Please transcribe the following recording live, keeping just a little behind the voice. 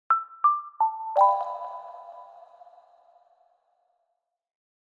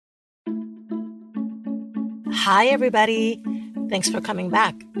Hi, everybody. Thanks for coming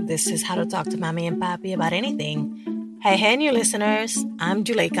back. This is How to Talk to Mommy and Papi About Anything. Hey, new listeners. I'm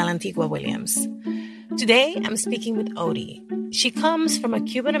Juleika Lantigua Williams. Today, I'm speaking with Odie. She comes from a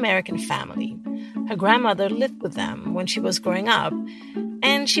Cuban-American family. Her grandmother lived with them when she was growing up,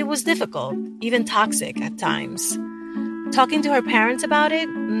 and she was difficult, even toxic at times. Talking to her parents about it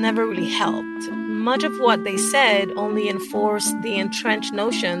never really helped. Much of what they said only enforced the entrenched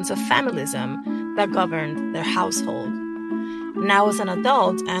notions of familism that governed their household. Now, as an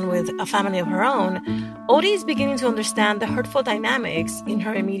adult and with a family of her own, Odie is beginning to understand the hurtful dynamics in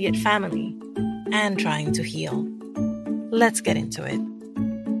her immediate family and trying to heal. Let's get into it.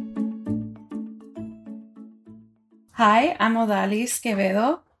 Hi, I'm Odalis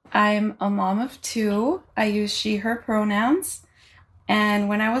Quevedo. I'm a mom of two. I use she, her pronouns. And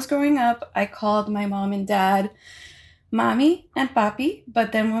when I was growing up, I called my mom and dad Mommy and Papi.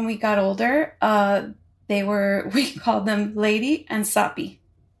 But then when we got older, we called them Lady and Sapi.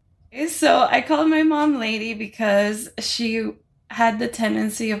 So I called my mom Lady because she had the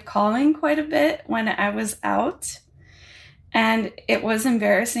tendency of calling quite a bit when I was out. And it was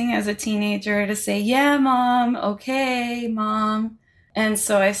embarrassing as a teenager to say, yeah, Mom, okay, Mom. And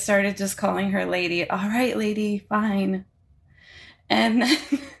so I started just calling her Lady. All right, Lady, fine. And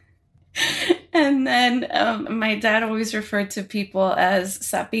then my dad always referred to people as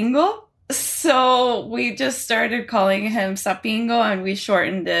Sapingo. So we just started calling him Sapingo and we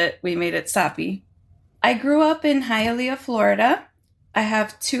shortened it. We made it Sapi. I grew up in Hialeah, Florida. I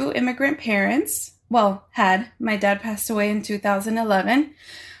have two immigrant parents. Well, had. My dad passed away in 2011.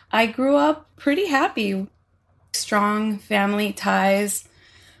 I grew up pretty happy. Strong family ties.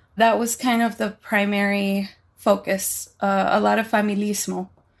 That was kind of the primary focus. A lot of familismo.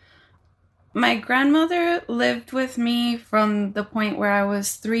 My grandmother lived with me from the point where I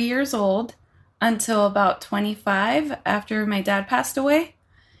was 3 years old until about 25 after my dad passed away.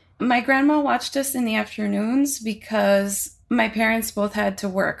 My grandma watched us in the afternoons because my parents both had to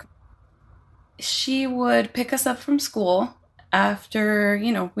work. She would pick us up from school after,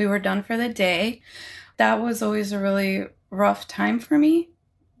 we were done for the day. That was always a really rough time for me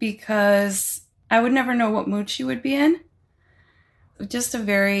because I would never know what mood she would be in. Just a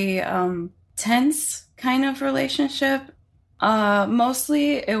very tense kind of relationship.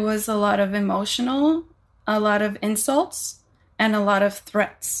 Mostly it was a lot of emotional, a lot of insults, and a lot of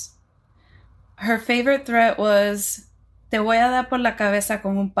threats. Her favorite threat was, te voy a dar por la cabeza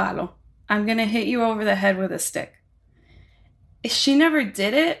con un palo. I'm going to hit you over the head with a stick. She never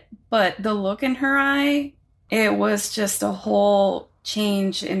did it, but the look in her eye, it was just a whole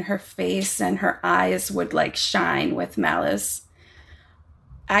change in her face, and her eyes would shine with malice.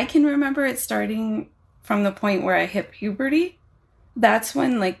 I can remember it starting from the point where I hit puberty. That's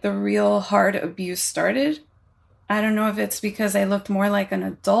when the real hard abuse started. I don't know if it's because I looked more like an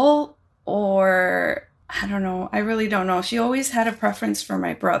adult or I don't know. I really don't know. She always had a preference for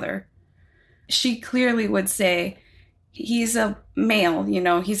my brother. She clearly would say, he's a male,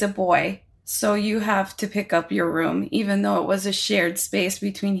 he's a boy. So you have to pick up your room, even though it was a shared space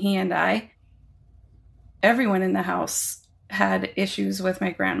between he and I. Everyone in the house had issues with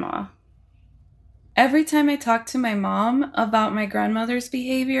my grandma. Every time I talked to my mom about my grandmother's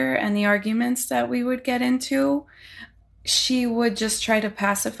behavior and the arguments that we would get into, she would just try to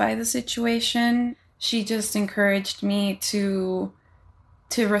pacify the situation. She just encouraged me to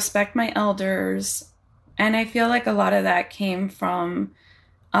respect my elders. And I feel like a lot of that came from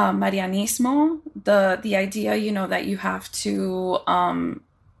Marianismo, the idea, that you have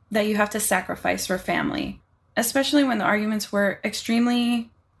to sacrifice for family. Especially when the arguments were extremely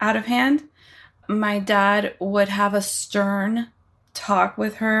out of hand, my dad would have a stern talk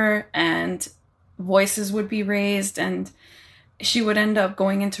with her and voices would be raised and she would end up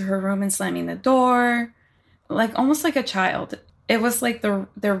going into her room and slamming the door, almost like a child. It was like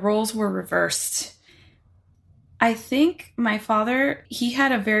their roles were reversed. I think my father, he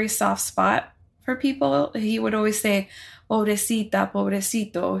had a very soft spot for people. He would always say, pobrecita,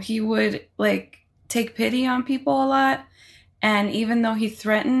 pobrecito. He would take pity on people a lot. And even though he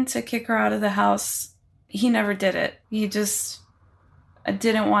threatened to kick her out of the house, he never did it. He just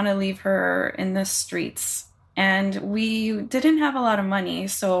didn't want to leave her in the streets. And we didn't have a lot of money,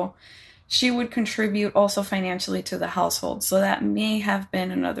 so she would contribute also financially to the household. So that may have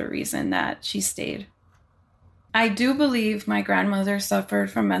been another reason that she stayed. I do believe my grandmother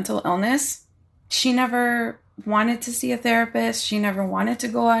suffered from mental illness. She never wanted to see a therapist. She never wanted to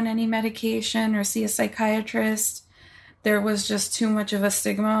go on any medication or see a psychiatrist. There was just too much of a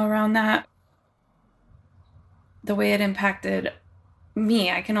stigma around that. the way it impacted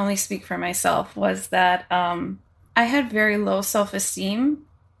me, I can only speak for myself, was that I had very low self-esteem,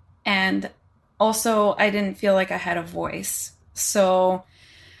 and also I didn't feel like I had a voice. So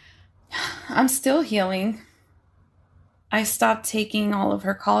I'm still healing. I stopped taking all of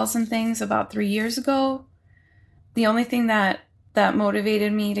her calls and things about 3 years ago. The only thing that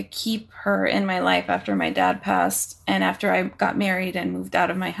motivated me to keep her in my life after my dad passed and after I got married and moved out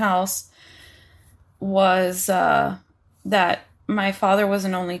of my house was that my father was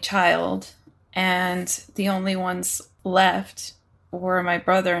an only child, and the only ones left were my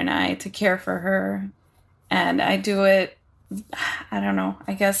brother and I to care for her. And I do it, I don't know,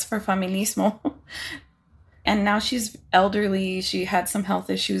 I guess for feminismo. And now she's elderly. She had some health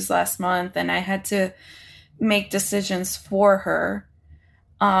issues last month, and I had to make decisions for her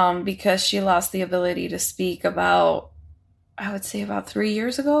because she lost the ability to speak about 3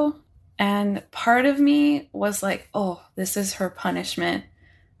 years ago. And part of me was like, oh, this is her punishment.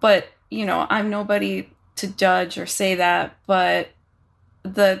 But, I'm nobody to judge or say that. But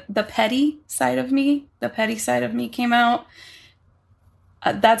the petty side of me came out.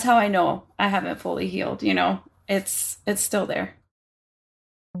 That's how I know I haven't fully healed. It's still there.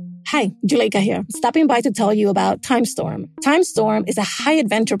 Hi, Juleka here, stopping by to tell you about Timestorm. Timestorm is a high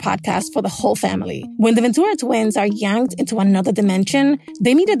adventure podcast for the whole family. When the Ventura twins are yanked into another dimension,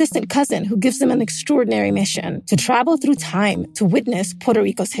 they meet a distant cousin who gives them an extraordinary mission to travel through time to witness Puerto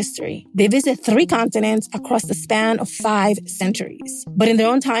Rico's history. They visit 3 continents across the span of 5 centuries. But in their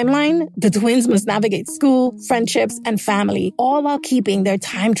own timeline, the twins must navigate school, friendships, and family, all while keeping their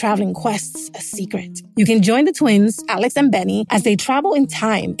time-traveling quests a secret. You can join the twins, Alex and Benny, as they travel in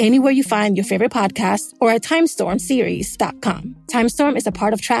time anywhere you find your favorite podcast or at timestormseries.com. Timestorm is a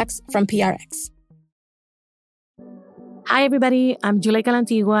part of Tracks from PRX. Hi, everybody. I'm Juleka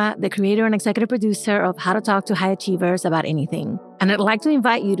Lantigua, the creator and executive producer of How to Talk to High Achievers About Anything. And I'd like to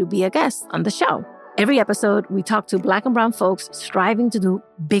invite you to be a guest on the show. Every episode, we talk to Black and brown folks striving to do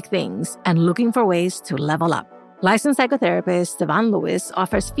big things and looking for ways to level up. Licensed psychotherapist Devon Lewis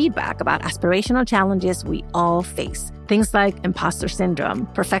offers feedback about aspirational challenges we all face. Things like imposter syndrome,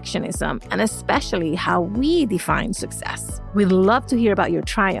 perfectionism, and especially how we define success. We'd love to hear about your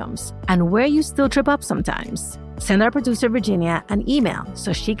triumphs and where you still trip up sometimes. Send our producer, Virginia, an email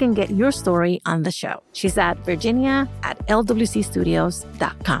so she can get your story on the show. She's at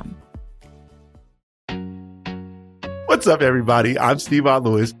virginia@lwcstudios.com. What's up, everybody? I'm Steve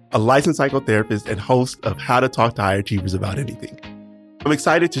Lewis, a licensed psychotherapist and host of How to Talk to High Achievers About Anything. I'm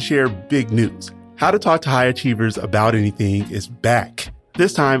excited to share big news. How to Talk to High Achievers About Anything is back.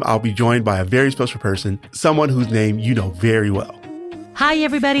 This time, I'll be joined by a very special person, someone whose name you know very well. Hi,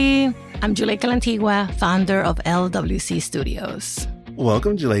 everybody. I'm Juleka Lantigua, founder of LWC Studios.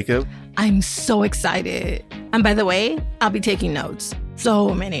 Welcome, Juleka. I'm so excited. And by the way, I'll be taking notes.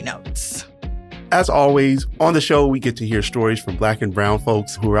 So many notes. As always, on the show, we get to hear stories from Black and brown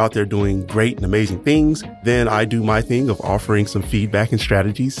folks who are out there doing great and amazing things. Then I do my thing of offering some feedback and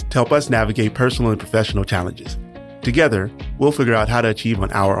strategies to help us navigate personal and professional challenges. Together, we'll figure out how to achieve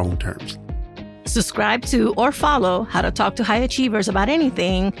on our own terms. Subscribe to or follow How to Talk to High Achievers About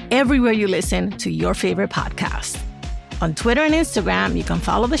Anything everywhere you listen to your favorite podcast. On Twitter and Instagram, you can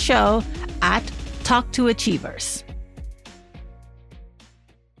follow the show at Talk to Achievers.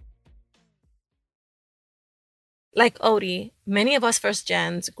 Like Odie, many of us first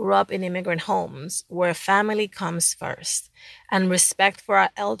gens grew up in immigrant homes where family comes first and respect for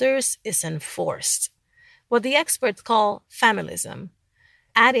our elders is enforced. What the experts call familism.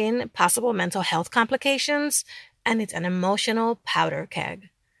 Add in possible mental health complications, and it's an emotional powder keg.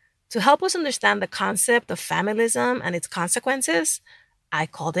 To help us understand the concept of familism and its consequences, I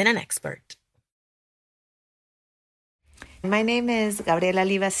called in an expert. My name is Gabriela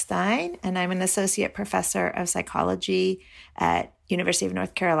Liva-Stein, and I'm an associate professor of psychology at University of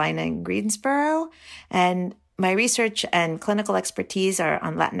North Carolina in Greensboro. And my research and clinical expertise are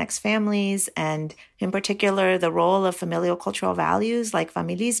on Latinx families, and in particular, the role of familial cultural values like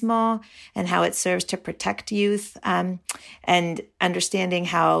familismo and how it serves to protect youth, and understanding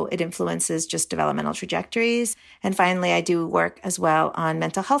how it influences just developmental trajectories. And finally, I do work as well on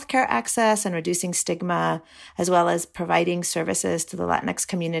mental health care access and reducing stigma, as well as providing services to the Latinx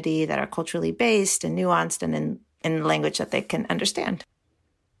community that are culturally based and nuanced and in language that they can understand.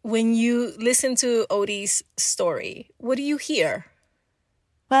 When you listen to Odie's story, what do you hear?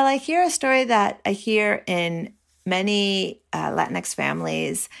 Well, I hear a story that I hear in many Latinx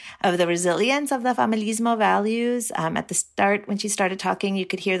families of the resilience of the familismo values. At the start, when she started talking, you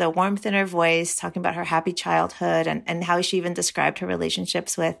could hear the warmth in her voice, talking about her happy childhood and how she even described her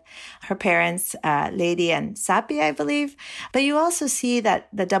relationships with her parents, Lady and Sapi, I believe. But you also see that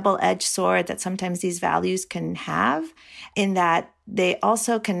the double-edged sword that sometimes these values can have, in that they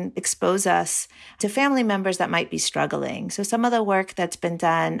also can expose us to family members that might be struggling. So some of the work that's been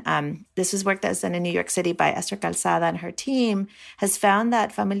done, this is work that's done in New York City by Esther Calzada and her team, has found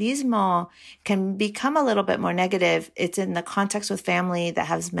that familismo can become a little bit more negative. It's in the context with family that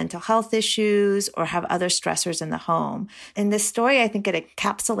has mental health issues or have other stressors in the home. In this story, I think it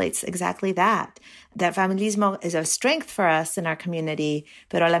encapsulates exactly that familismo is a strength for us in our community,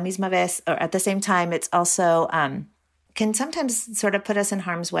 but a la misma vez, or at the same time, it's also can sometimes sort of put us in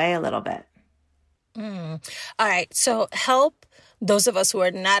harm's way a little bit. All right. So help those of us who are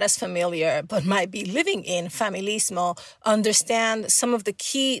not as familiar but might be living in familismo understand some of the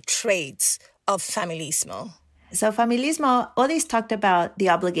key traits of familismo. So familismo, Odis talked about the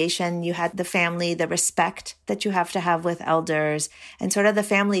obligation you had, the family, the respect that you have to have with elders, and sort of the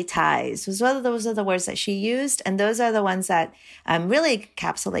family ties. Those are the words that she used, and those are the ones that really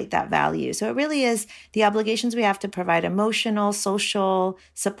encapsulate that value. So it really is the obligations we have to provide emotional, social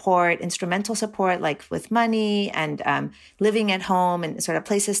support, instrumental support, like with money and living at home and sort of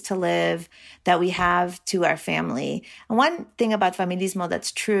places to live that we have to our family. And one thing about familismo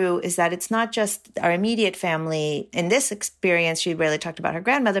that's true is that it's not just our immediate family. In this experience, she really talked about her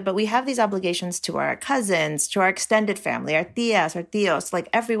grandmother, but we have these obligations to our cousins, to our extended family, our tias, our tios, like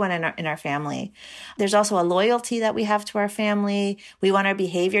everyone in our family. There's also a loyalty that we have to our family. We want our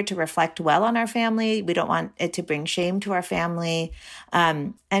behavior to reflect well on our family. We don't want it to bring shame to our family.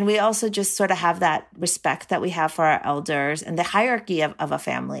 And we also just sort of have that respect that we have for our elders and the hierarchy of a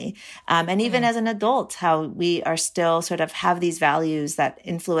family. And even as an adult, how we are still sort of have these values that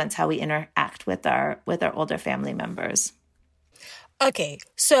influence how we interact with our older family members. Okay,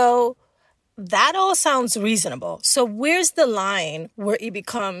 so that all sounds reasonable. So where's the line where it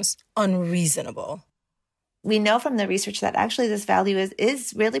becomes unreasonable? We know from the research that actually this value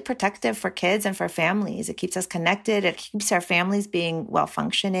is really protective for kids and for families. It keeps us connected. It keeps our families being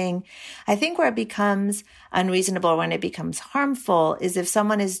well-functioning. I think where it becomes unreasonable, when it becomes harmful, is if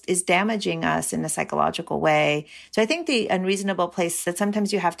someone is damaging us in a psychological way. So I think the unreasonable place that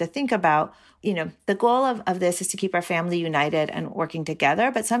sometimes you have to think about, the goal of this is to keep our family united and working together.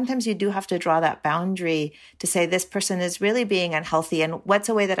 But sometimes you do have to draw that boundary to say this person is really being unhealthy, and what's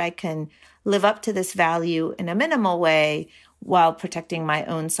a way that I can live up to this value in a minimal way while protecting my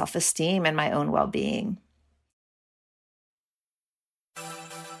own self-esteem and my own well-being.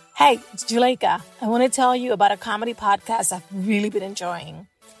 Hey, it's Juleyka. I want to tell you about a comedy podcast I've really been enjoying.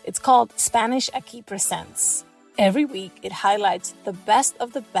 It's called Spanish Aquí Presents. Every week, it highlights the best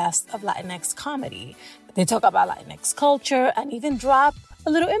of Latinx comedy. They talk about Latinx culture and even drop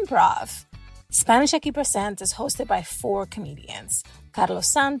a little improv. Spanish Aquí Presents is hosted by 4 comedians: Carlos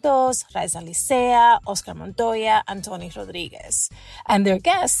Santos, Raiza Licea, Oscar Montoya, and Tony Rodriguez. And their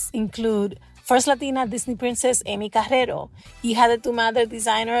guests include First Latina Disney princess Amy Carrero, hija de tu madre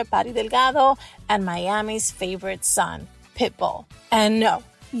designer Patti Delgado, and Miami's favorite son, Pitbull. And no,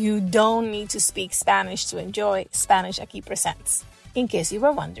 you don't need to speak Spanish to enjoy Spanish Aquí Presents, in case you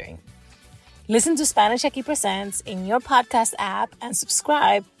were wondering. Listen to Spanish Aquí Presents in your podcast app and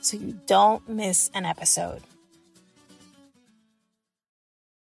subscribe so you don't miss an episode.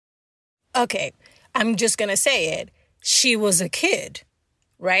 Okay, I'm just going to say it. She was a kid,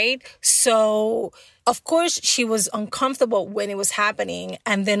 right? So, of course, she was uncomfortable when it was happening.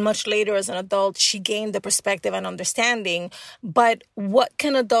 And then much later as an adult, she gained the perspective and understanding. But what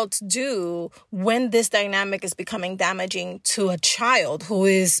can adults do when this dynamic is becoming damaging to a child who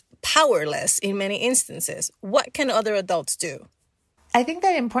is powerless in many instances? What can other adults do? I think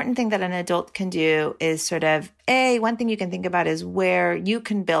the important thing that an adult can do is sort of, one thing you can think about is where you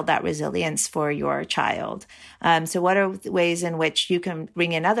can build that resilience for your child. So what are ways in which you can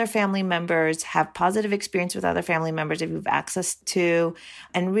bring in other family members, have positive experience with other family members if you have access to,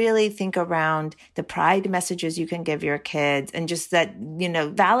 and really think around the pride messages you can give your kids and just that,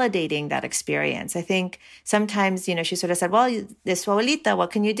 validating that experience. I think sometimes, she sort of said, well, this abuelita,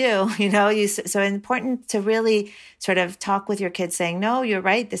 what can you do? So important to really sort of talk with your kids saying, no, you're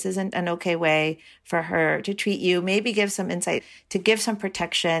right. This isn't an okay way for her to treat you. Maybe give some insight to give some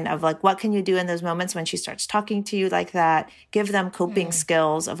protection of like, what can you do in those moments when she starts talking to you like that? Give them coping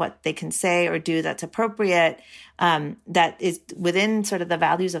skills of what they can say or do that's appropriate, that is within sort of the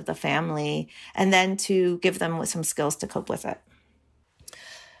values of the family, and then to give them some skills to cope with it.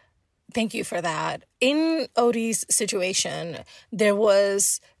 Thank you for that. In Odie's situation, there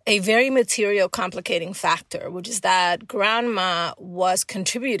was a very material complicating factor, which is that grandma was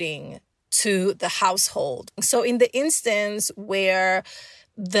contributing to the household. So in the instance where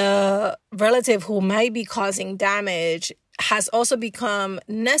the relative who might be causing damage has also become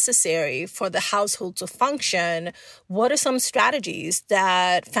necessary for the household to function, what are some strategies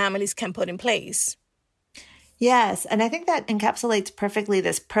that families can put in place? Yes. And I think that encapsulates perfectly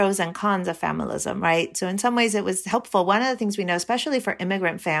this pros and cons of familism, right? So in some ways it was helpful. One of the things we know, especially for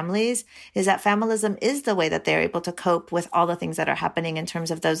immigrant families, is that familism is the way that they're able to cope with all the things that are happening in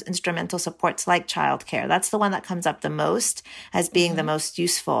terms of those instrumental supports like childcare. That's the one that comes up the most as being the most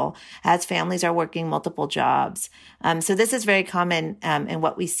useful as families are working multiple jobs. So this is very common in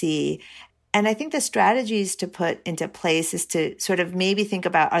what we see. And I think the strategies to put into place is to sort of maybe think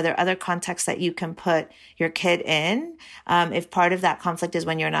about, are there other contexts that you can put your kid in? If part of that conflict is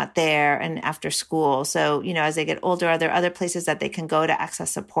when you're not there and after school. So, as they get older, are there other places that they can go to access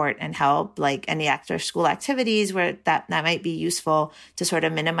support and help, like any after school activities where that might be useful to sort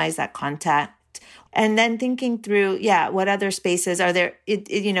of minimize that contact? And then thinking through, what other spaces are there?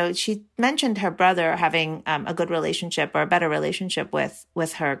 She mentioned her brother having a good relationship or a better relationship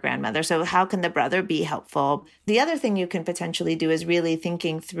with her grandmother. So how can the brother be helpful? The other thing you can potentially do is really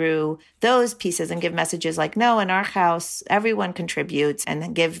thinking through those pieces and give messages like, no, in our house, everyone contributes,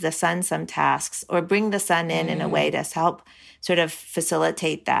 and give the son some tasks or bring the son in a way to help sort of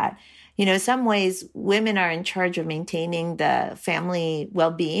facilitate that. In some ways, women are in charge of maintaining the family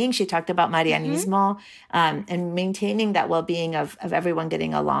well-being. She talked about Marianismo and maintaining that well-being of everyone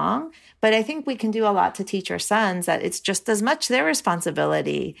getting along. But I think we can do a lot to teach our sons that it's just as much their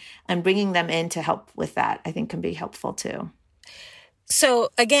responsibility, and bringing them in to help with that, I think, can be helpful too. So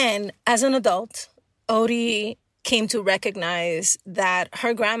again, as an adult, Odie came to recognize that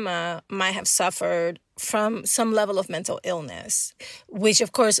her grandma might have suffered from some level of mental illness, which,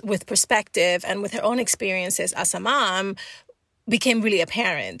 of course, with perspective and with her own experiences as a mom, became really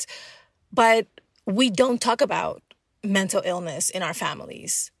apparent. But we don't talk about mental illness in our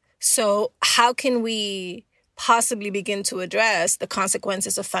families. So how can we possibly begin to address the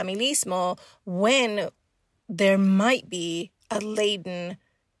consequences of familismo when there might be a latent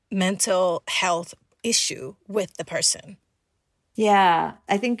mental health issue with the person? Yeah,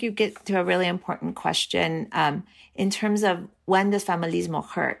 I think you get to a really important question in terms of when does familismo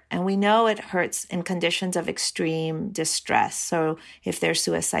hurt? And we know it hurts in conditions of extreme distress. So if there's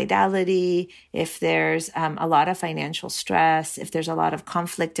suicidality, if there's a lot of financial stress, if there's a lot of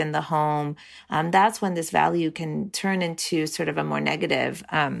conflict in the home, that's when this value can turn into sort of a more negative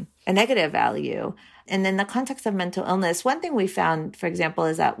value. And in the context of mental illness, one thing we found, for example,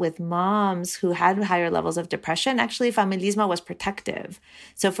 is that with moms who had higher levels of depression, actually familismo was protective.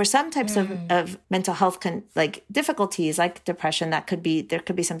 So for some types of mental health difficulties like depression, there could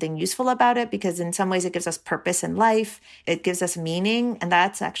be something useful about it, because in some ways it gives us purpose in life. It gives us meaning. And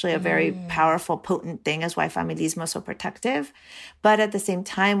that's actually a very powerful, potent thing, is why familismo is so protective. But at the same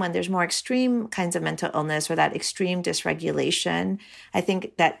time, when there's more extreme kinds of mental illness or that extreme dysregulation, I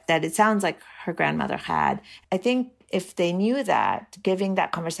think that it sounds like her grandmother had. I think if they knew that, having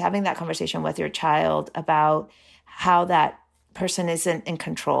that conversation with your child about how that person isn't in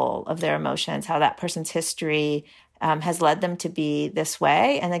control of their emotions, how that person's history has led them to be this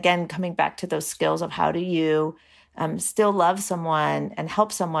way. And again, coming back to those skills of how do you still love someone and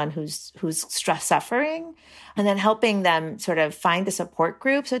help someone who's suffering, and then helping them sort of find a support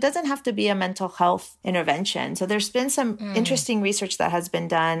group. So it doesn't have to be a mental health intervention. So there's been some interesting research that has been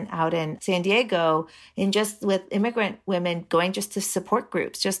done out in San Diego just with immigrant women going just to support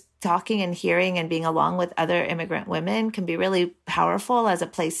groups, just talking and hearing and being along with other immigrant women can be really powerful as a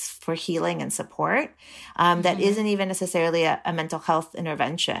place for healing and support that isn't even necessarily a mental health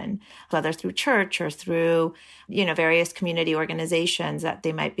intervention, whether through church or through, various community organizations that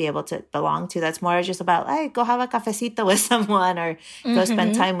they might be able to belong to. That's more just about, hey, go have a cafecito with someone or go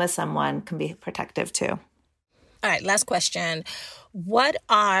spend time with someone, can be protective too. All right, last question. What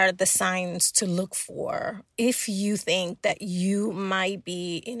are the signs to look for if you think that you might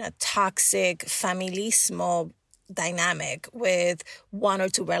be in a toxic familismo dynamic with one or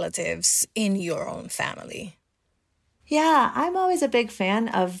two relatives in your own family? Yeah, I'm always a big fan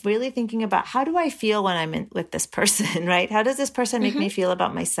of really thinking about, how do I feel when I'm with this person, right? How does this person make me feel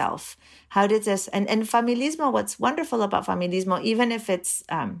about myself? How did this, and familismo, what's wonderful about familismo, even if it's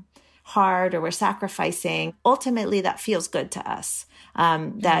hard or we're sacrificing, ultimately that feels good to us.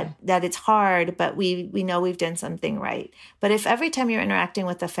 That it's hard, but we know we've done something right. But if every time you're interacting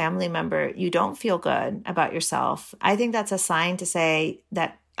with a family member, you don't feel good about yourself, I think that's a sign to say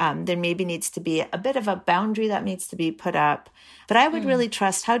that there maybe needs to be a bit of a boundary that needs to be put up. But I would really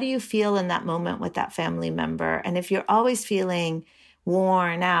trust, how do you feel in that moment with that family member? And if you're always feeling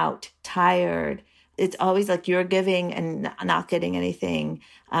worn out, tired, it's always like you're giving and not getting anything,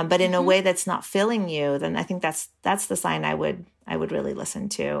 but in a way that's not filling you, then I think that's the sign I would really listen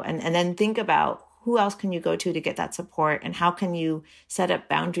to. And then think about, who else can you go to get that support? And how can you set up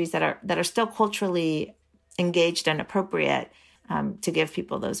boundaries that are still culturally engaged and appropriate to give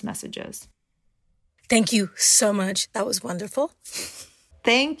people those messages? Thank you so much. That was wonderful.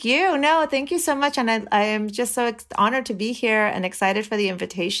 Thank you. No, thank you so much. And I am just so honored to be here and excited for the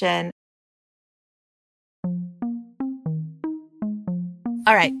invitation.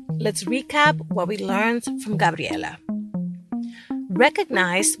 All right, let's recap what we learned from Gabriela.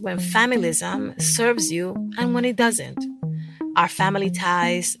 Recognize when familism serves you and when it doesn't. Our family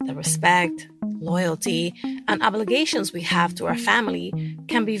ties, the respect, loyalty, and obligations we have to our family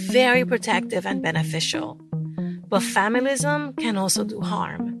can be very protective and beneficial. But familism can also do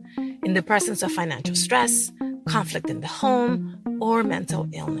harm in the presence of financial stress, conflict in the home, or mental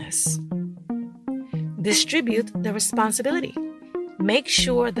illness. Distribute the responsibility. Make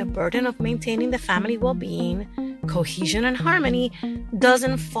sure the burden of maintaining the family well-being, cohesion, and harmony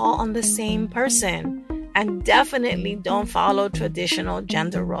doesn't fall on the same person, and definitely don't follow traditional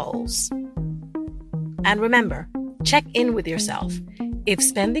gender roles. And remember, check in with yourself. If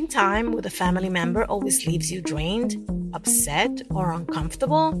spending time with a family member always leaves you drained, upset, or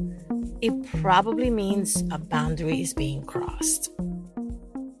uncomfortable, it probably means a boundary is being crossed.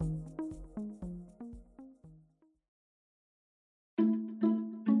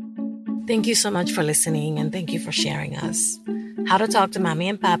 Thank you so much for listening, and thank you for sharing us. How to Talk to Mommy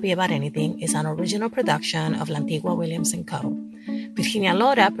and Papi About Anything is an original production of La Antigua Williams & Co. Virginia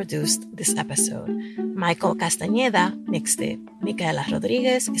Lora produced this episode. Michael Castañeda mixed it. Micaela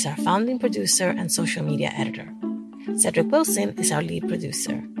Rodriguez is our founding producer and social media editor. Cedric Wilson is our lead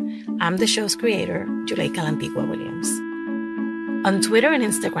producer. I'm the show's creator, Juleika La Antigua Williams. On Twitter and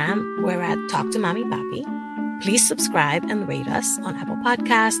Instagram, we're at Talk to Mommy Papi. Please subscribe and rate us on Apple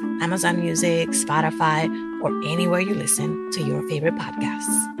Podcasts, Amazon Music, Spotify, or anywhere you listen to your favorite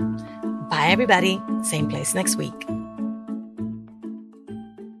podcasts. Bye, everybody. Same place next week.